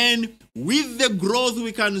 When with the growth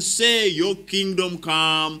we can say, your kingdom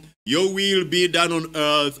come, your will be done on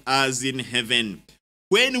earth as in heaven.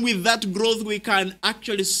 When with that growth we can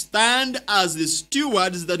actually stand as the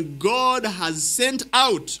stewards that God has sent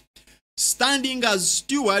out, standing as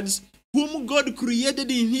stewards whom God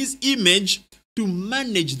created in his image to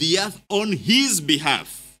manage the earth on his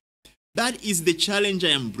behalf. That is the challenge I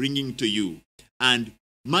am bringing to you. And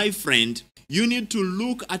my friend, you need to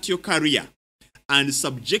look at your career and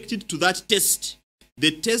subject it to that test,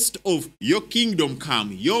 the test of your kingdom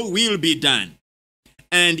come, your will be done.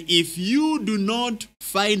 And if you do not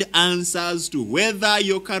find answers to whether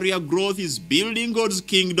your career growth is building God's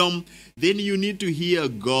kingdom, then you need to hear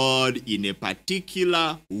God in a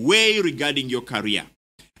particular way regarding your career.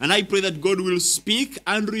 And I pray that God will speak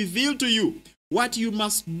and reveal to you what you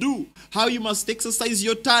must do, how you must exercise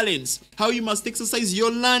your talents, how you must exercise your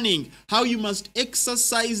learning, how you must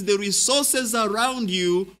exercise the resources around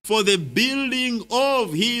you for the building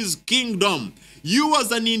of his kingdom. You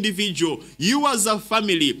as an individual, you as a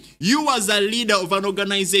family, you as a leader of an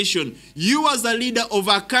organization, you as a leader of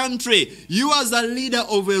a country, you as a leader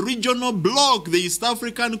of a regional bloc, the East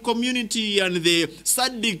African community and the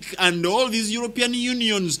SADC and all these European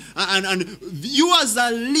unions, and you as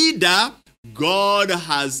a leader, God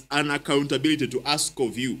has an accountability to ask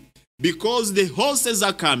of you, because the horses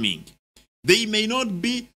are coming. They may not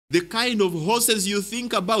be the kind of horses you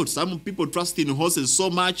think about. Some people trust in horses so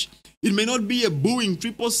much. It may not be a Boeing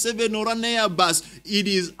 777 or an Airbus. It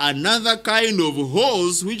is another kind of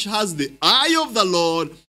horse which has the eye of the Lord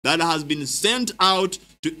that has been sent out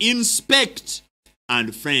to inspect.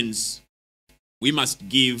 And friends, we must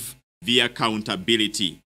give the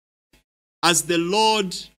accountability. As the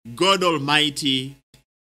Lord God Almighty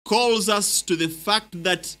calls us to the fact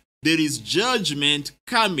that there is judgment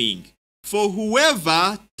coming, for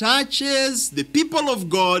whoever touches the people of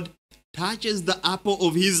God touches the apple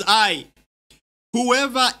of his eye.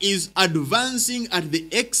 Whoever is advancing at the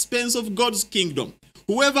expense of God's kingdom,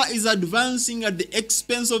 whoever is advancing at the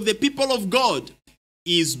expense of the people of God,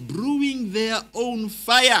 is brewing their own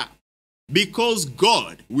fire, because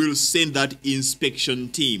God will send that inspection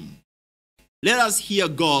team. Let us hear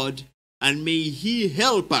God, and may he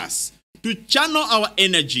help us to channel our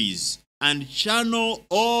energies and channel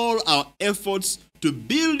all our efforts to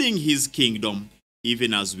building his kingdom,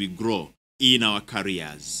 even as we grow in our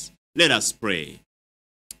careers. Let us pray.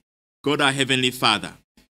 God, our Heavenly Father,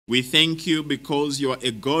 we thank you because you are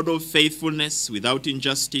a God of faithfulness without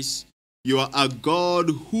injustice. You are a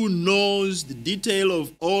God who knows the detail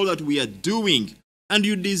of all that we are doing, and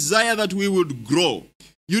you desire that we would grow.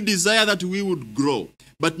 You desire that we would grow,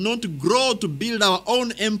 but not to grow to build our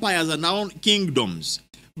own empires and our own kingdoms,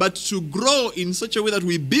 but to grow in such a way that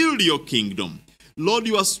we build your kingdom. Lord,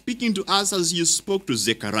 you are speaking to us as you spoke to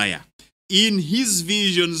Zechariah. In his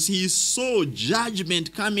visions, he saw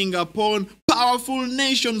judgment coming upon powerful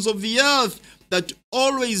nations of the earth that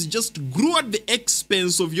always just grew at the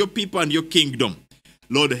expense of your people and your kingdom.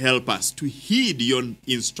 Lord, help us to heed your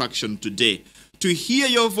instruction today, to hear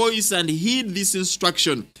your voice and heed this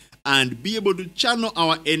instruction, and be able to channel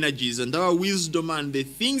our energies and our wisdom and the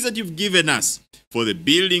things that you've given us for the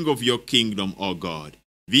building of your kingdom, O God.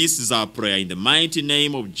 This is our prayer in the mighty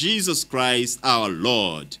name of Jesus Christ, our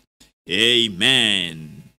Lord.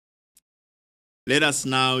 Amen. Let us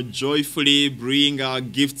now joyfully bring our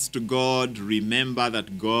gifts to God. Remember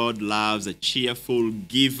that God loves a cheerful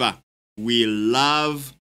giver. We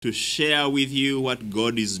love to share with you what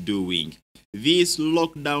God is doing. This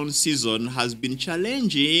lockdown season has been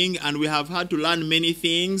challenging and we have had to learn many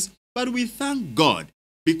things, but we thank God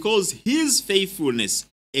because His faithfulness,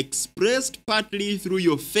 expressed partly through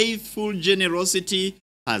your faithful generosity,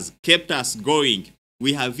 has kept us going.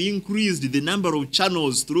 We have increased the number of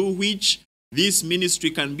channels through which this ministry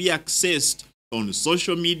can be accessed on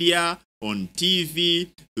social media, on TV,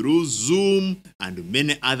 through Zoom, and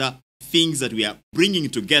many other things that we are bringing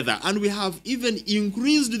together. And we have even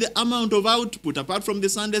increased the amount of output. Apart from the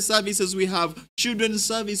Sunday services, we have children's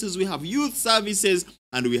services, we have youth services,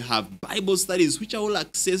 and we have Bible studies, which are all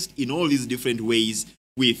accessed in all these different ways.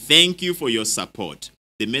 We thank you for your support.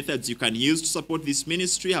 The methods you can use to support this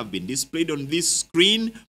ministry have been displayed on this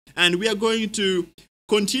screen, and we are going to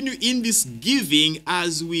continue in this giving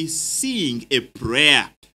as we sing a prayer.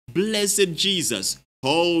 Blessed Jesus,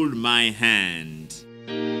 hold my hand.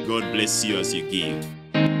 God bless you as you give.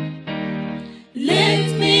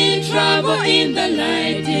 Let me travel in the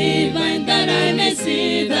light divine that I may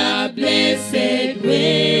see the blessed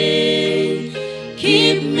way.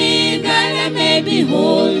 Keep me that I may be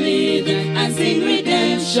holy and sing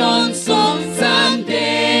redemption songs someday.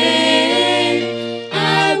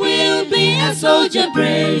 I will be a soldier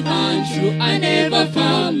brave and true and ever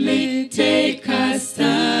firmly take a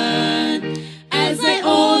stand. As I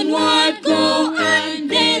onward go and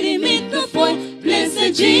daily meet the foe,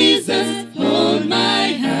 blessed Jesus, hold my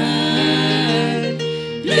hand.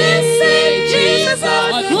 Blessed Jesus,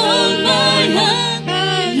 hold my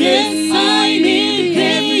hand. Yes, I need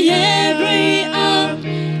Thee every hour.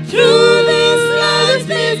 Through this life's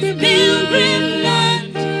pilgrim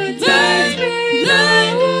land, Thy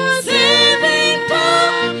saving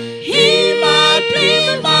power, He might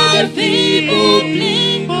plead my feeble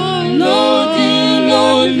plea. Lord,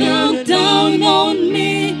 Lord, look down on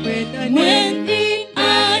me when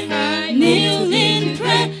I kneel in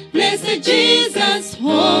prayer. Blessed Jesus,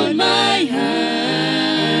 hold my hand.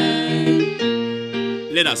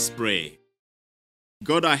 Let us pray.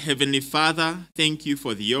 God, our Heavenly Father, thank you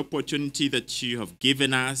for the opportunity that you have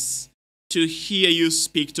given us to hear you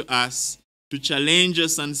speak to us, to challenge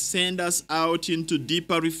us and send us out into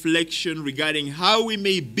deeper reflection regarding how we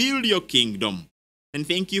may build your kingdom. And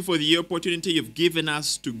thank you for the opportunity you've given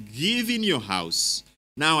us to give in your house.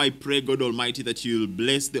 Now I pray, God Almighty, that you will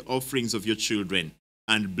bless the offerings of your children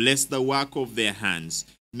and bless the work of their hands.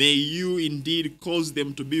 May you indeed cause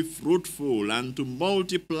them to be fruitful and to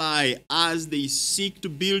multiply as they seek to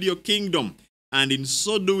build your kingdom. And in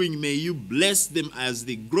so doing, may you bless them as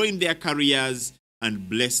they grow in their careers and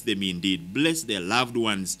bless them indeed. Bless their loved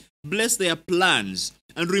ones. Bless their plans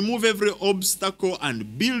and remove every obstacle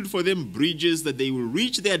and build for them bridges that they will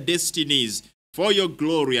reach their destinies for your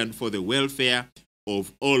glory and for the welfare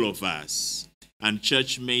of all of us. And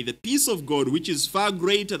church, may the peace of God, which is far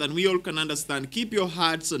greater than we all can understand, keep your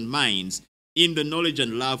hearts and minds in the knowledge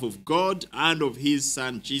and love of God and of His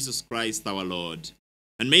Son, Jesus Christ our Lord.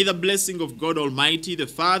 And may the blessing of God Almighty, the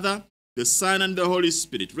Father, the Son, and the Holy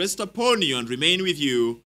Spirit rest upon you and remain with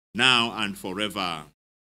you now and forever.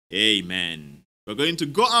 Amen. We're going to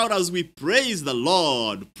go out as we praise the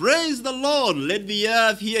Lord. Praise the Lord. Let the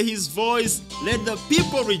earth hear His voice. Let the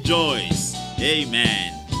people rejoice.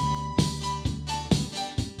 Amen.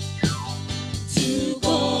 To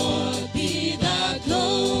God be the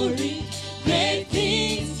glory, great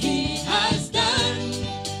things He has done.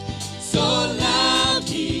 So loved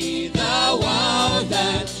He the world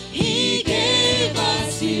that He gave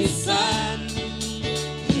us His Son,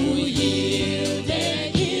 who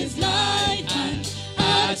yielded His life and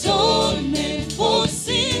atonement for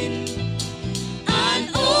sin, and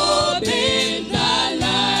opened the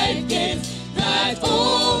life gates that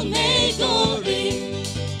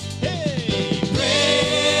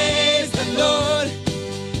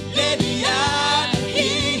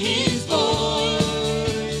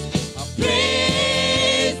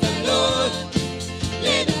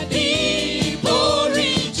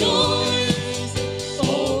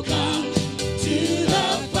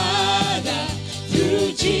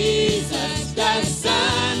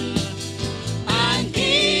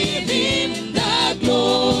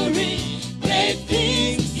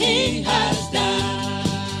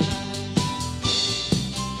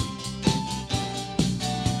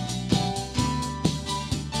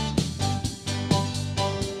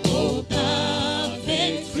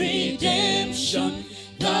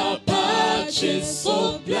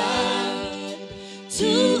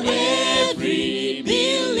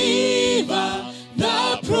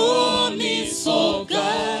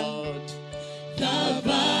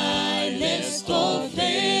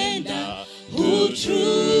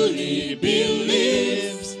truly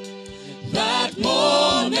believes that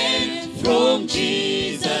moment from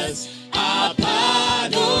Jesus, a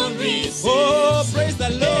pardon receives. Oh, praise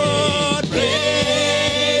the Lord.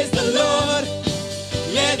 Praise the Lord.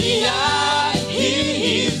 Let the earth hear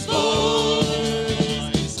his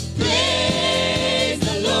voice. Praise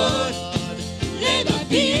the Lord. Let the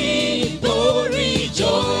people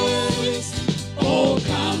rejoice. Oh,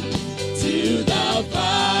 come to the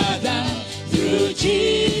Father through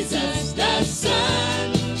Jesus the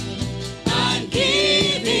Son, and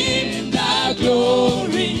give him the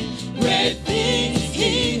glory, great things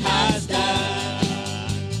he has done.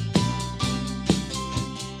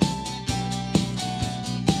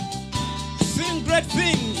 Sing great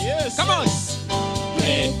things. Yes, Come on.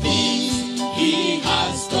 Great things he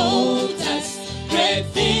has told us, great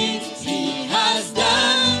things he has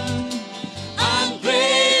done, and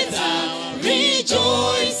greater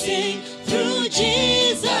rejoicing through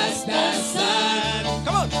Jesus the Son.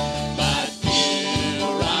 Come on. But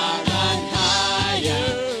purer and higher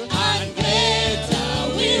and greater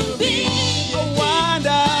will be A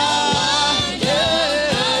wonder.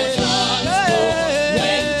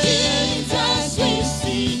 when Jesus we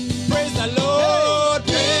see. Praise the Lord.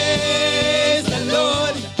 Praise the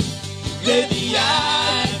Lord. Let the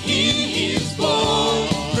earth hear his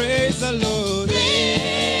voice. Praise the Lord.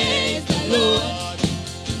 Praise the Lord.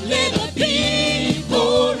 Let the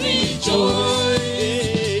people rejoice.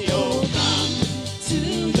 Oh, come to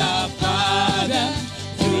the Father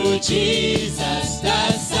through Jesus.